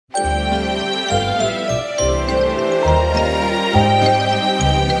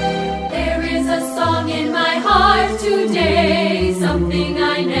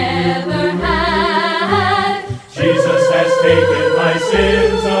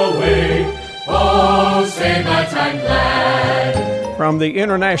away. Oh, say that I'm glad. From the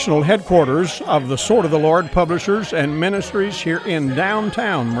international headquarters of the Sword of the Lord Publishers and Ministries here in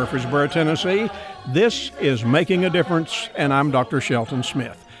downtown Murfreesboro, Tennessee, this is Making a Difference, and I'm Dr. Shelton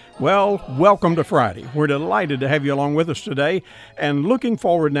Smith. Well, welcome to Friday. We're delighted to have you along with us today, and looking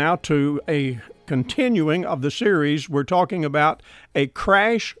forward now to a continuing of the series. We're talking about a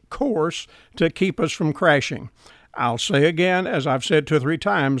crash course to keep us from crashing. I'll say again, as I've said 2 or 3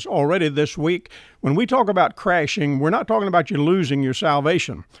 times already this week, when we talk about crashing, we're not talking about you losing your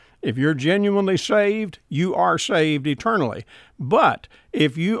salvation. If you're genuinely saved, you are saved eternally. But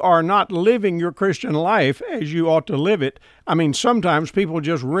if you are not living your Christian life as you ought to live it, sometimes people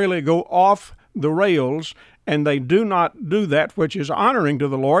just really go off the rails and they do not do that which is honoring to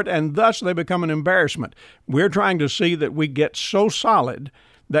the Lord, and thus they become an embarrassment. We're trying to see that we get so solid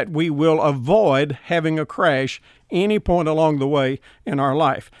that we will avoid having a crash any point along the way in our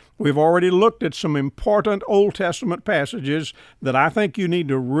life. We've already looked at some important Old Testament passages that I think you need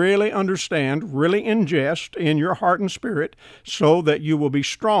to really understand, really ingest in your heart and spirit so that you will be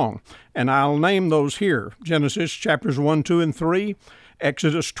strong. And I'll name those here. Genesis chapters 1, 2, and 3,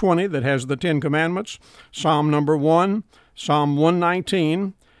 Exodus 20 that has the 10 Commandments, Psalm number 1, Psalm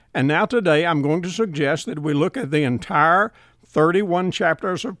 119, and now today I'm going to suggest that we look at the entire 31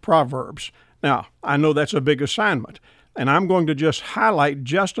 chapters of Proverbs. Now, I know that's a big assignment, and I'm going to just highlight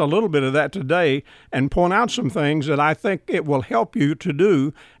just a little bit of that today and point out some things that I think it will help you to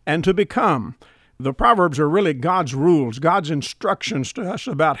do and to become. The Proverbs are really God's rules, God's instructions to us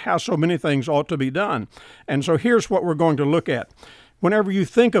about how so many things ought to be done. And so here's what we're going to look at. Whenever you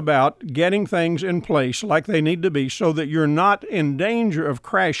think about getting things in place like they need to be so that you're not in danger of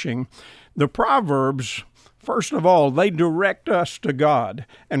crashing, the Proverbs, first of all, they direct us to God.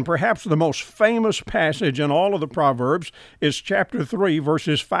 And perhaps the most famous passage in all of the Proverbs is chapter 3,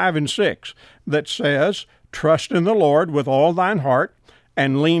 verses 5 and 6, that says, "Trust in the Lord with all thine heart,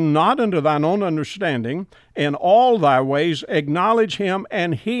 and lean not unto thine own understanding. In all thy ways acknowledge him,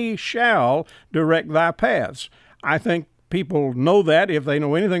 and he shall direct thy paths." I think people know that if they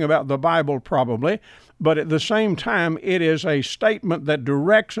know anything about the Bible, probably. But at the same time, it is a statement that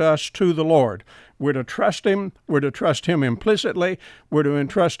directs us to the Lord. We're to trust him. We're to trust him implicitly. We're to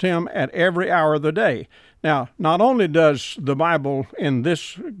entrust him at every hour of the day. Now, not only does the Bible in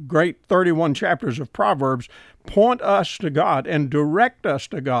this great 31 chapters of Proverbs point us to God and direct us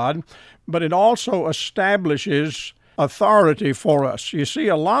to God, but it also establishes authority for us. You see,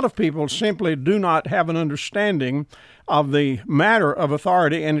 a lot of people simply do not have an understanding of the matter of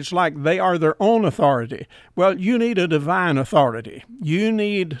authority, and it's like they are their own authority. Well, you need a divine authority. You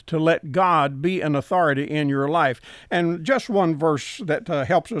need to let God be an authority in your life. And just one verse that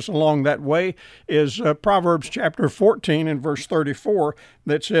helps us along that way is Proverbs chapter 14 and verse 34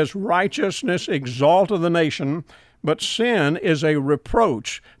 that says, "Righteousness exalteth a nation, but sin is a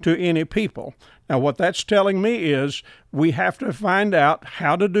reproach to any people." Now, what that's telling me is we have to find out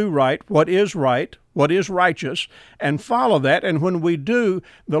how to do right, what is righteous, and follow that. And when we do,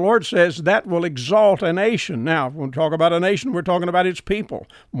 the Lord says that will exalt a nation. Now, when we talk about a nation, we're talking about its people,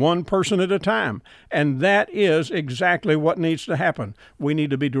 one person at a time. And that is exactly what needs to happen. We need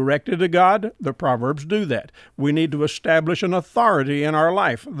to be directed to God. The Proverbs do that. We need to establish an authority in our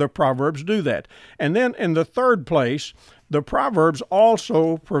life. The Proverbs do that. And then in the third place, the Proverbs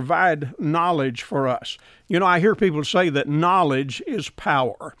also provide knowledge for us. You know, I hear people say that knowledge is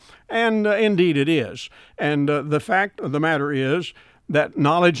power, and indeed it is. And the fact of the matter is that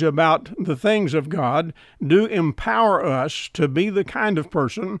knowledge about the things of God do empower us to be the kind of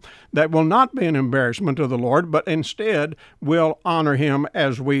person that will not be an embarrassment to the Lord, but instead will honor him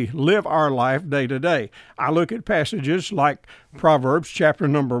as we live our life day to day. I look at passages like Proverbs chapter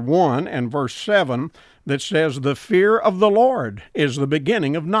number 1 and verse 7 that says, "The fear of the Lord is the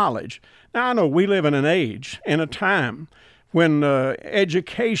beginning of knowledge." Now, I know we live in an age, in a time, when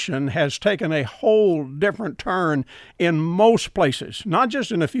education has taken a whole different turn in most places, not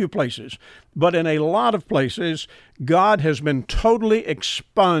just in a few places, but in a lot of places. God has been totally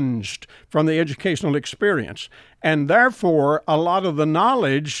expunged from the educational experience. And therefore, a lot of the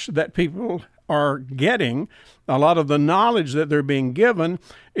knowledge that people are getting, a lot of the knowledge that they're being given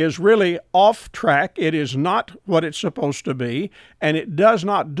is really off track. It is not what it's supposed to be, and it does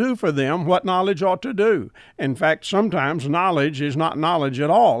not do for them what knowledge ought to do. In fact, sometimes knowledge is not knowledge at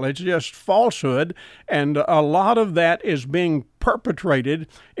all. It's just falsehood, and a lot of that is being perpetrated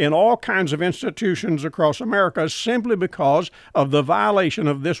in all kinds of institutions across America simply because of the violation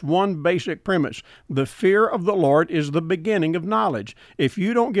of this one basic premise. The fear of the Lord is the beginning of knowledge. If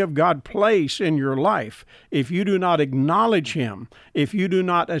you don't give God place in your life, if you you do not acknowledge him, if you do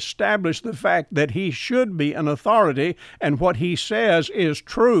not establish the fact that he should be an authority and what he says is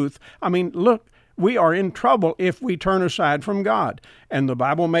truth, I mean, look, we are in trouble if we turn aside from God. And the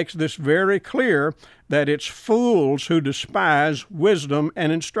Bible makes this very clear that it's fools who despise wisdom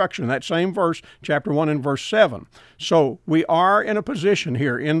and instruction. That same verse, chapter 1 and verse 7. So we are in a position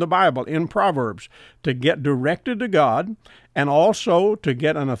here in the Bible, in Proverbs, to get directed to God and also to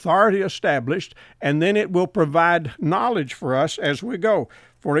get an authority established, and then it will provide knowledge for us as we go.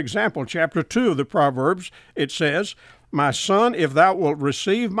 For example, chapter 2 of the Proverbs, it says, "My son, if thou wilt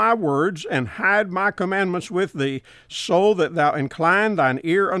receive my words and hide my commandments with thee, so that thou incline thine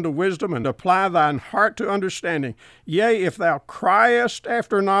ear unto wisdom and apply thine heart to understanding. Yea, if thou criest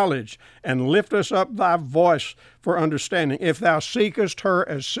after knowledge and liftest up thy voice for understanding, if thou seekest her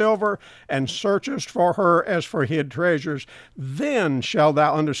as silver and searchest for her as for hid treasures, then shalt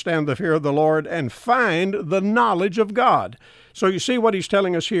thou understand the fear of the Lord and find the knowledge of God." So you see what he's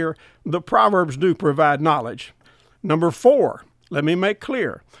telling us here? The Proverbs do provide knowledge. Number 4, let me make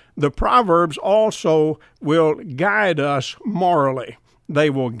clear, the Proverbs also will guide us morally. They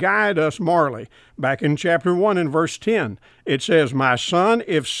will guide us morally. Back in chapter 1 and verse 10, it says, "My son,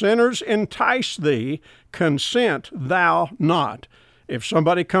 if sinners entice thee, consent thou not." If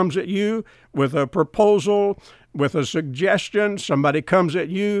somebody comes at you with a proposal, with a suggestion, somebody comes at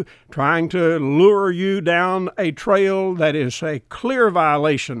you trying to lure you down a trail that is a clear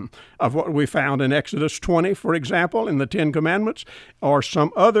violation of what we found in Exodus 20, for example, in the Ten Commandments, or some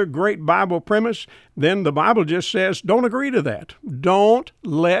other great Bible premise, then the Bible just says, don't agree to that. Don't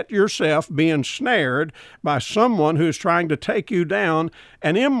let yourself be ensnared by someone who's trying to take you down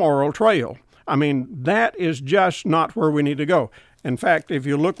an immoral trail. I mean, that is just not where we need to go. In fact, if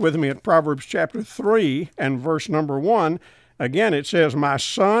you look with me at Proverbs chapter 3 and verse number 1, again it says, "My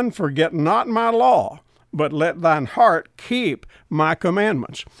son, forget not my law, but let thine heart keep my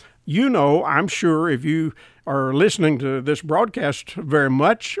commandments." You know, I'm sure if you are listening to this broadcast very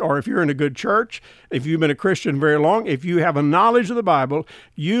much, or if you're in a good church, if you've been a Christian very long, if you have a knowledge of the Bible,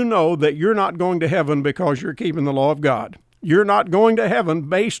 you know that you're not going to heaven because you're keeping the law of God. You're not going to heaven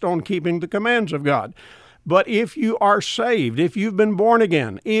based on keeping the commands of God. But if you are saved, if you've been born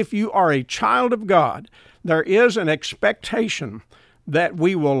again, if you are a child of God, there is an expectation that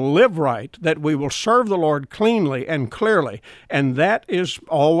we will live right, that we will serve the Lord cleanly and clearly, and that is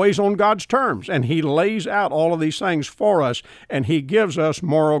always on God's terms. And He lays out all of these things for us, and He gives us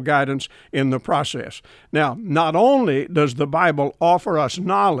moral guidance in the process. Now, not only does the Bible offer us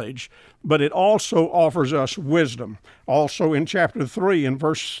knowledge, but it also offers us wisdom. Also in chapter 3 and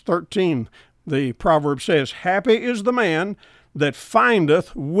verse 13, the proverb says, "Happy is the man that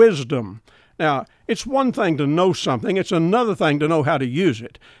findeth wisdom." Now, it's one thing to know something, it's another thing to know how to use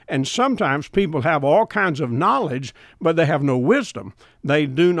it. And sometimes people have all kinds of knowledge, but they have no wisdom. They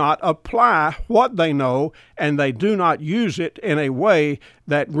do not apply what they know, and they do not use it in a way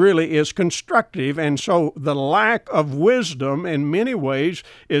that really is constructive. And so the lack of wisdom in many ways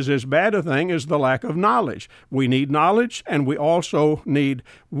is as bad a thing as the lack of knowledge. We need knowledge, and we also need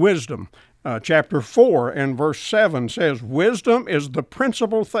wisdom. Chapter 4 and verse 7 says, "Wisdom is the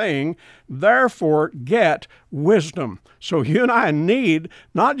principal thing, therefore get wisdom." So you and I need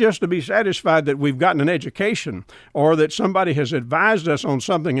not just to be satisfied that we've gotten an education or that somebody has advised us on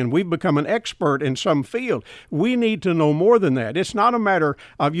something and we've become an expert in some field. We need to know more than that. It's not a matter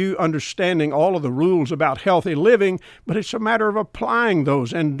of you understanding all of the rules about healthy living, but it's a matter of applying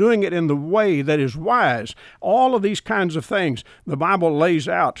those and doing it in the way that is wise. All of these kinds of things the Bible lays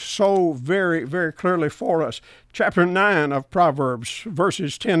out so very, very clearly for us. Chapter 9 of Proverbs,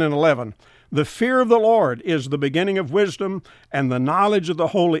 verses 10 and 11. "The fear of the Lord is the beginning of wisdom, and the knowledge of the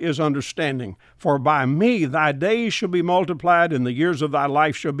holy is understanding. For by me thy days shall be multiplied, and the years of thy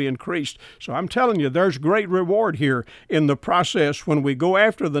life shall be increased." So I'm telling you, there's great reward here in the process when we go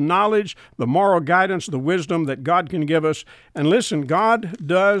after the knowledge, the moral guidance, the wisdom that God can give us. And listen, God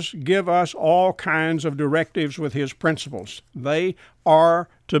does give us all kinds of directives with His principles. They are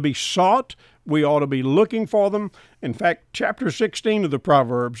to be sought. We ought to be looking for them. In fact, chapter 16 of the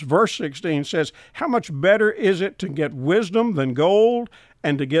Proverbs, verse 16 says, "How much better is it to get wisdom than gold,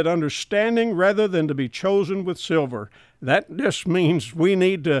 and to get understanding rather than to be chosen with silver." That just means we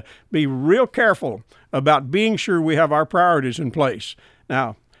need to be real careful about being sure we have our priorities in place.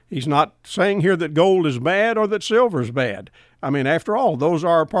 Now, He's not saying here that gold is bad or that silver is bad. I mean, after all, those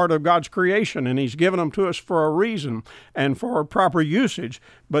are a part of God's creation, and He's given them to us for a reason and for proper usage.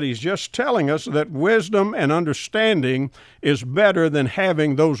 But He's just telling us that wisdom and understanding is better than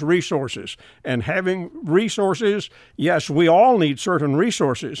having those resources. And having resources, yes, we all need certain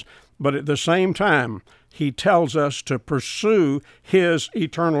resources, but at the same time, he tells us to pursue his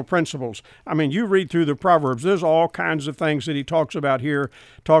eternal principles. I mean, you read through the Proverbs, there's all kinds of things that he talks about here.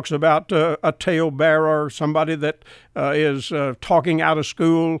 Talks about a talebearer, somebody that is talking out of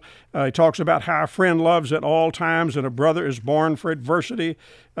school. He talks about how a friend loves at all times and a brother is born for adversity.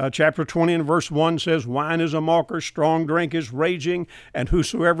 Chapter 20 and verse 1 says, wine is a mocker, strong drink is raging, and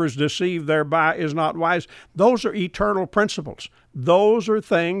whosoever is deceived thereby is not wise. Those are eternal principles. Those are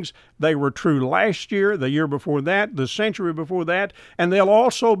things, they were true last year, the year before that, the century before that, and they'll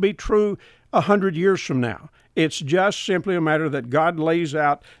also be true 100 years from now. It's just simply a matter that God lays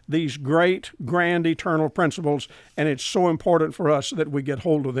out these great, grand, eternal principles, and it's so important for us that we get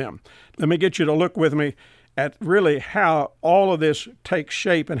hold of them. Let me get you to look with me at really how all of this takes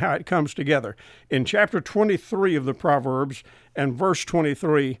shape and how it comes together. In chapter 23 of the Proverbs and verse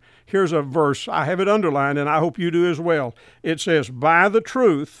 23, here's a verse. I have it underlined, and I hope you do as well. It says, buy the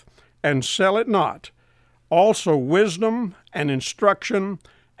truth and sell it not, also wisdom and instruction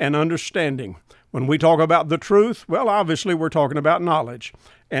and understanding. When we talk about the truth, well, obviously we're talking about knowledge.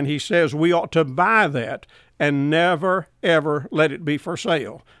 And he says we ought to buy that and never, ever let it be for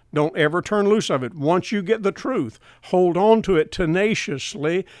sale. Don't ever turn loose of it. Once you get the truth, hold on to it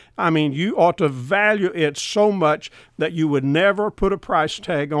tenaciously. I mean, you ought to value it so much that you would never put a price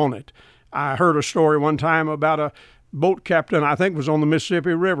tag on it. I heard a story one time about a boat captain, I think was on the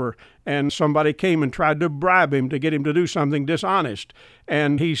Mississippi River, and somebody came and tried to bribe him to get him to do something dishonest.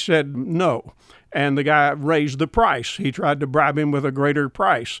 And he said no. And the guy raised the price. He tried to bribe him with a greater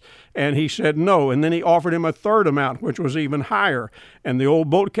price, and he said no. And then he offered him a third amount, which was even higher. And the old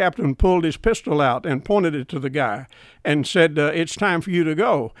boat captain pulled his pistol out and pointed it to the guy and said, it's time for you to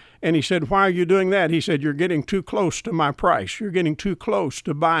go. And he said, why are you doing that? He said, you're getting too close to my price. You're getting too close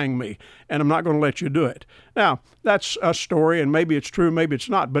to buying me, and I'm not going to let you do it. Now, that's a story, and maybe it's true, maybe it's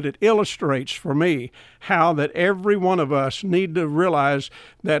not, but it illustrates for me how that every one of us need to realize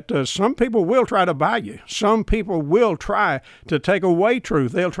that some people will try to buy you. Some people will try to take away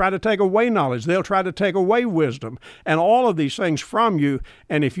truth. They'll try to take away knowledge. They'll try to take away wisdom and all of these things from you.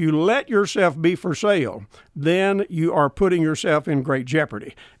 And if you let yourself be for sale, then you are putting yourself in great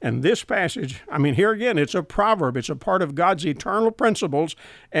jeopardy. And this passage, I mean, here again, it's a proverb. It's a part of God's eternal principles,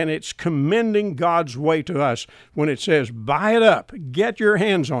 and it's commending God's way to us when it says, buy it up, get your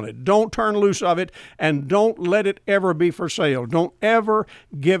hands on it, don't turn loose of it, and don't let it ever be for sale. Don't ever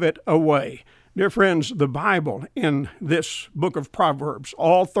give it away. Dear friends, the Bible in this book of Proverbs,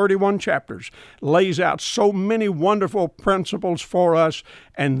 all 31 chapters, lays out so many wonderful principles for us,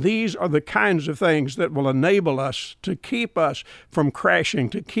 and these are the kinds of things that will enable us to keep us from crashing,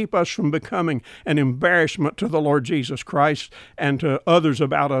 to keep us from becoming an embarrassment to the Lord Jesus Christ and to others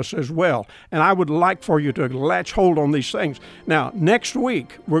about us as well. And I would like for you to latch hold on these things. Now, next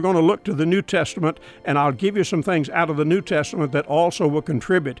week, we're going to look to the New Testament, and I'll give you some things out of the New Testament that also will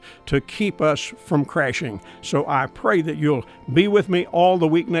contribute to keep us from crashing. So I pray that you'll be with me all the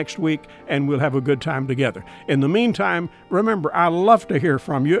week next week, and we'll have a good time together. In the meantime, remember, I love to hear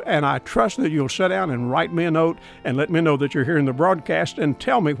from you, and I trust that you'll sit down and write me a note and let me know that you're hearing the broadcast and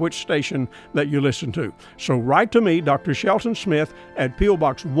tell me which station that you listen to. So write to me, Dr. Shelton Smith, at P.O.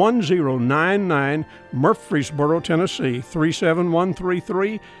 Box 1099, Murfreesboro, Tennessee,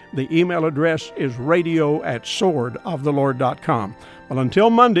 37133. The email address is radio@swordoftheLord.com. Well, until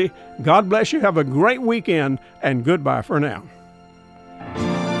Monday, God bless you. Have a great weekend, and goodbye for now.